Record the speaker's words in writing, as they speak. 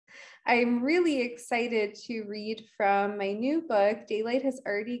I'm really excited to read from my new book, Daylight Has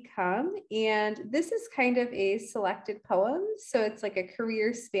Already Come, and this is kind of a selected poem, so it's like a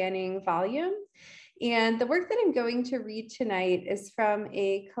career-spanning volume. And the work that I'm going to read tonight is from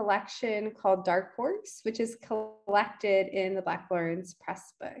a collection called Dark Horse, which is collected in the Black Lawrence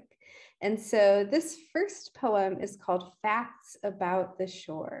Press book. And so this first poem is called Facts About the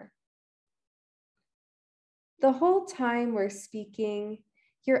Shore. The whole time we're speaking,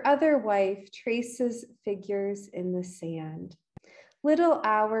 your other wife traces figures in the sand. Little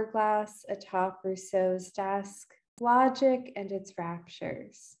hourglass atop Rousseau's desk, logic and its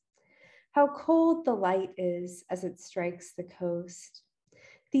raptures. How cold the light is as it strikes the coast.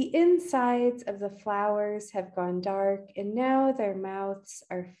 The insides of the flowers have gone dark and now their mouths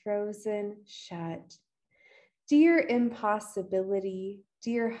are frozen shut. Dear impossibility,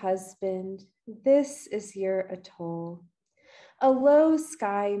 dear husband, this is your atoll. A low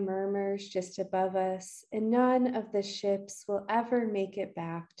sky murmurs just above us, and none of the ships will ever make it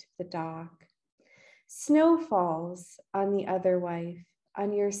back to the dock. Snow falls on the other wife,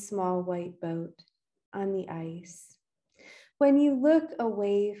 on your small white boat, on the ice. When you look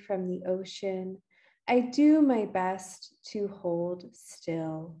away from the ocean, I do my best to hold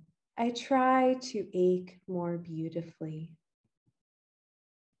still. I try to ache more beautifully.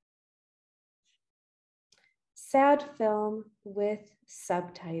 Sad film with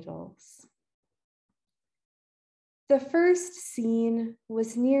subtitles. The first scene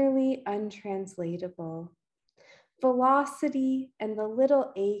was nearly untranslatable. Velocity and the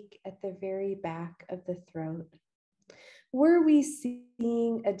little ache at the very back of the throat. Were we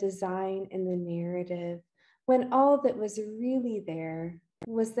seeing a design in the narrative when all that was really there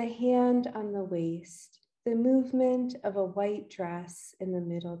was the hand on the waist, the movement of a white dress in the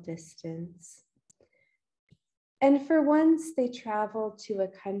middle distance? And for once they traveled to a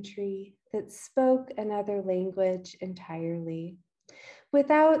country that spoke another language entirely,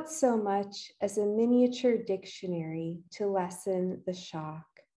 without so much as a miniature dictionary to lessen the shock,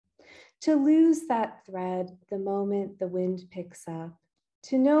 to lose that thread the moment the wind picks up,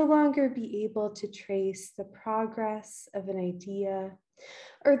 to no longer be able to trace the progress of an idea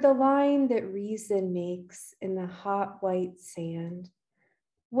or the line that reason makes in the hot white sand,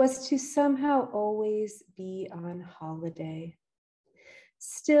 was to somehow always be on holiday.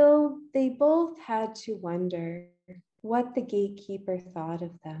 Still, they both had to wonder what the gatekeeper thought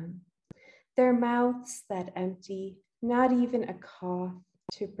of them. Their mouths that empty, not even a cough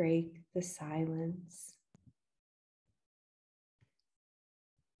to break the silence.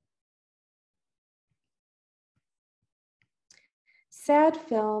 Sad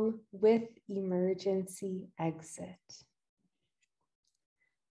film with emergency exit.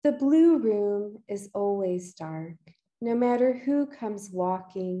 The blue room is always dark, no matter who comes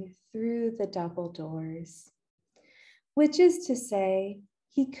walking through the double doors. Which is to say,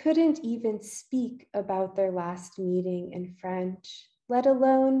 he couldn't even speak about their last meeting in French, let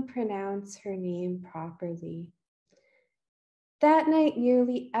alone pronounce her name properly. That night,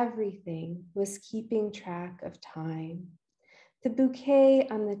 nearly everything was keeping track of time. The bouquet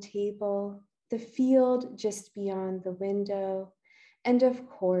on the table, the field just beyond the window, and of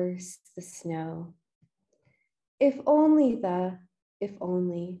course, the snow. If only.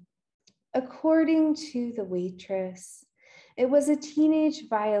 According to the waitress, it was a teenage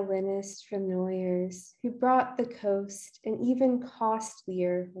violinist from Noyers who brought the coast an even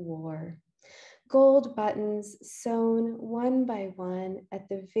costlier war. Gold buttons sewn one by one at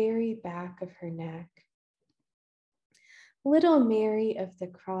the very back of her neck. Little Mary of the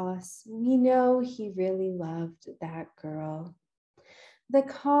Cross, we know he really loved that girl. The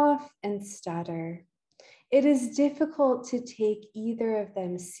cough and stutter. It is difficult to take either of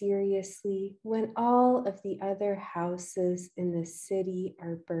them seriously when all of the other houses in the city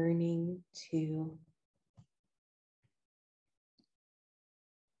are burning too.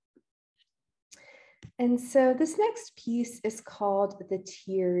 And so this next piece is called The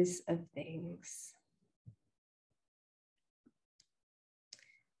Tears of Things.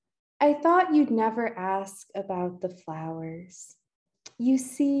 I thought you'd never ask about the flowers. You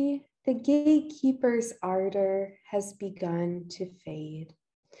see, the gatekeeper's ardor has begun to fade.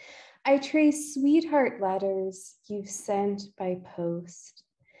 I trace sweetheart letters you've sent by post,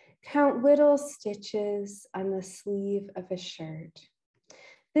 count little stitches on the sleeve of a shirt.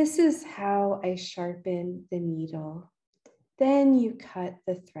 This is how I sharpen the needle. Then you cut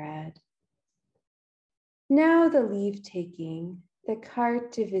the thread. Now the leave-taking, the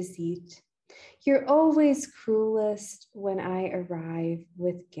carte de visite. You're always cruelest when I arrive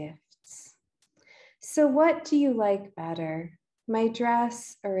with gifts. So what do you like better, my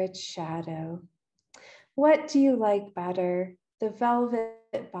dress or its shadow? What do you like better, the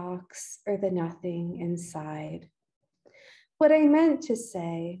velvet box or the nothing inside? What I meant to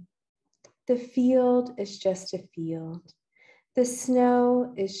say, the field is just a field. The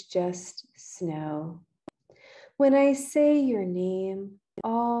snow is just snow. When I say your name,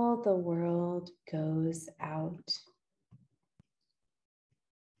 all the world goes out.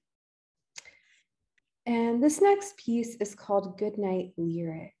 And this next piece is called Goodnight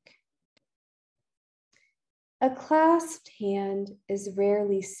Lyric. A clasped hand is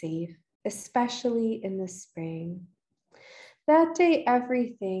rarely safe, especially in the spring. That day,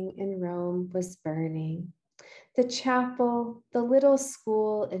 everything in Rome was burning. The chapel, the little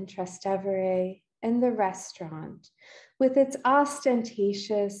school in Trastevere, and the restaurant, with its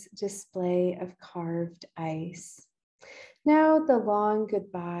ostentatious display of carved ice. Now the long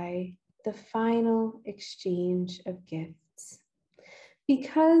goodbye, the final exchange of gifts.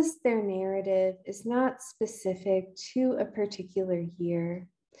 Because their narrative is not specific to a particular year,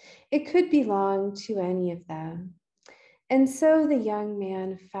 it could belong to any of them. And so the young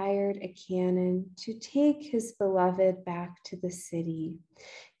man fired a cannon to take his beloved back to the city,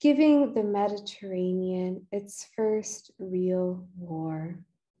 giving the Mediterranean its first real war.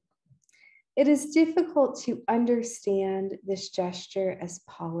 It is difficult to understand this gesture as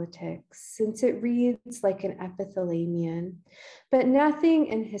politics, since it reads like an epithalamion, but nothing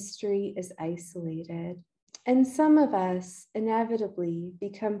in history is isolated, and some of us inevitably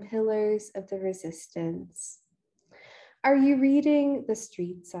become pillars of the resistance. Are you reading the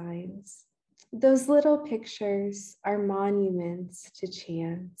street signs? Those little pictures are monuments to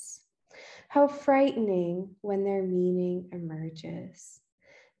chance. How frightening when their meaning emerges.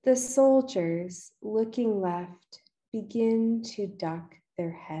 The soldiers, looking left, begin to duck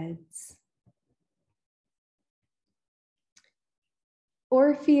their heads.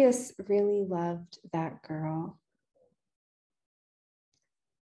 Orpheus really loved that girl.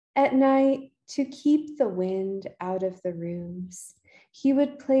 At night, to keep the wind out of the rooms, he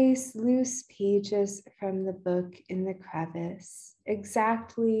would place loose pages from the book in the crevice,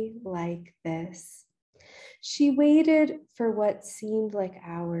 exactly like this. She waited for what seemed like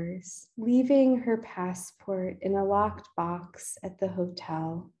hours, leaving her passport in a locked box at the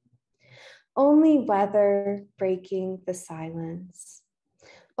hotel. Only weather breaking the silence.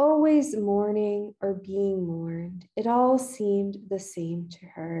 Always mourning or being mourned, it all seemed the same to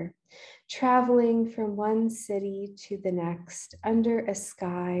her, traveling from one city to the next under a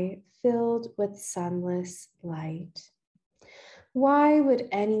sky filled with sunless light. Why would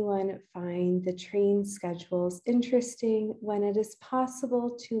anyone find the train schedules interesting when it is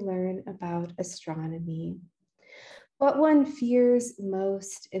possible to learn about astronomy? What one fears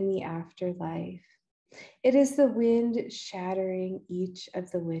most in the afterlife. It is the wind shattering each of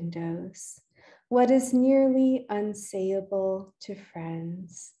the windows. What is nearly unsayable to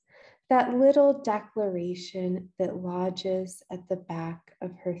friends. That little declaration that lodges at the back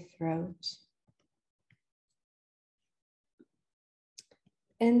of her throat.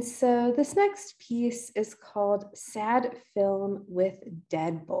 And so this next piece is called Sad Film with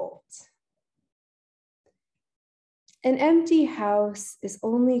Deadbolt. An empty house is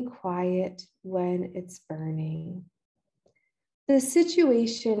only quiet when it's burning. The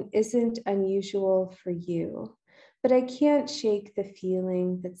situation isn't unusual for you, but I can't shake the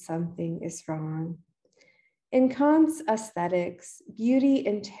feeling that something is wrong. In Kant's aesthetics, beauty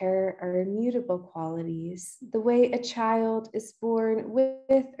and terror are immutable qualities, the way a child is born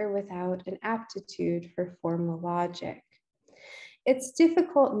with or without an aptitude for formal logic. It's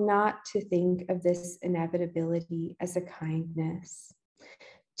difficult not to think of this inevitability as a kindness.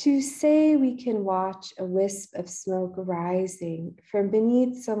 To say we can watch a wisp of smoke rising from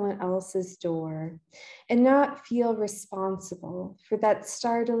beneath someone else's door and not feel responsible for that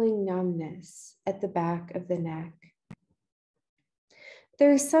startling numbness at the back of the neck.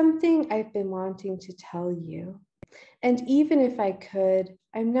 There's something I've been wanting to tell you, and even if I could,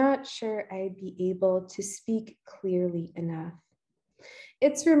 I'm not sure I'd be able to speak clearly enough.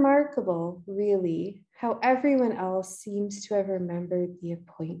 It's remarkable, really, how everyone else seems to have remembered the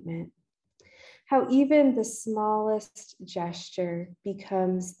appointment, how even the smallest gesture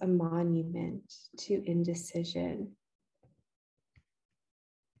becomes a monument to indecision.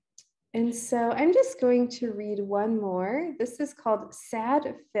 And so I'm just going to read one more. This is called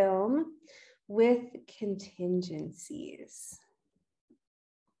Sad Film with Contingencies.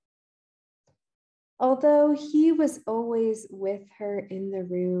 Although he was always with her in the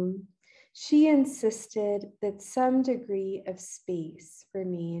room, she insisted that some degree of space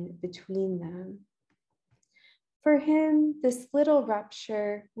remain between them. For him, this little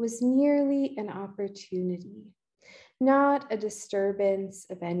rupture was merely an opportunity, not a disturbance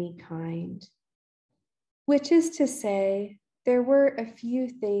of any kind. Which is to say, there were a few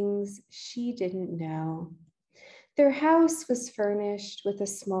things she didn't know. Their house was furnished with a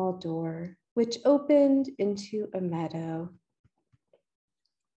small door, which opened into a meadow.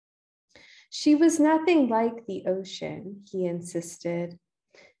 She was nothing like the ocean, he insisted,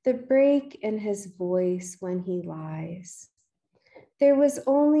 the break in his voice when he lies. There was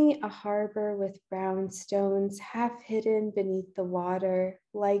only a harbor with brown stones half hidden beneath the water,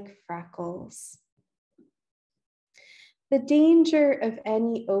 like freckles. The danger of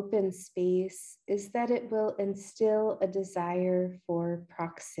any open space is that it will instill a desire for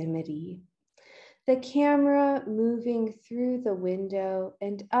proximity. The camera moving through the window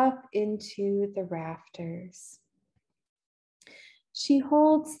and up into the rafters. She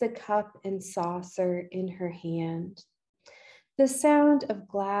holds the cup and saucer in her hand. The sound of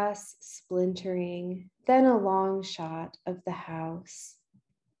glass splintering, then a long shot of the house.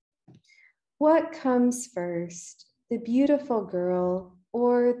 What comes first, the beautiful girl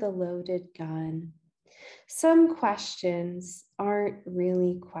or the loaded gun? Some questions aren't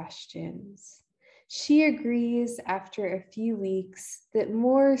really questions. She agrees after a few weeks that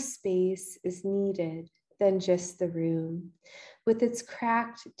more space is needed than just the room, with its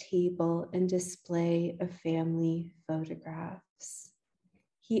cracked table and display of family photographs.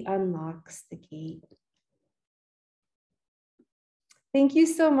 He unlocks the gate. Thank you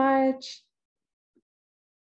so much.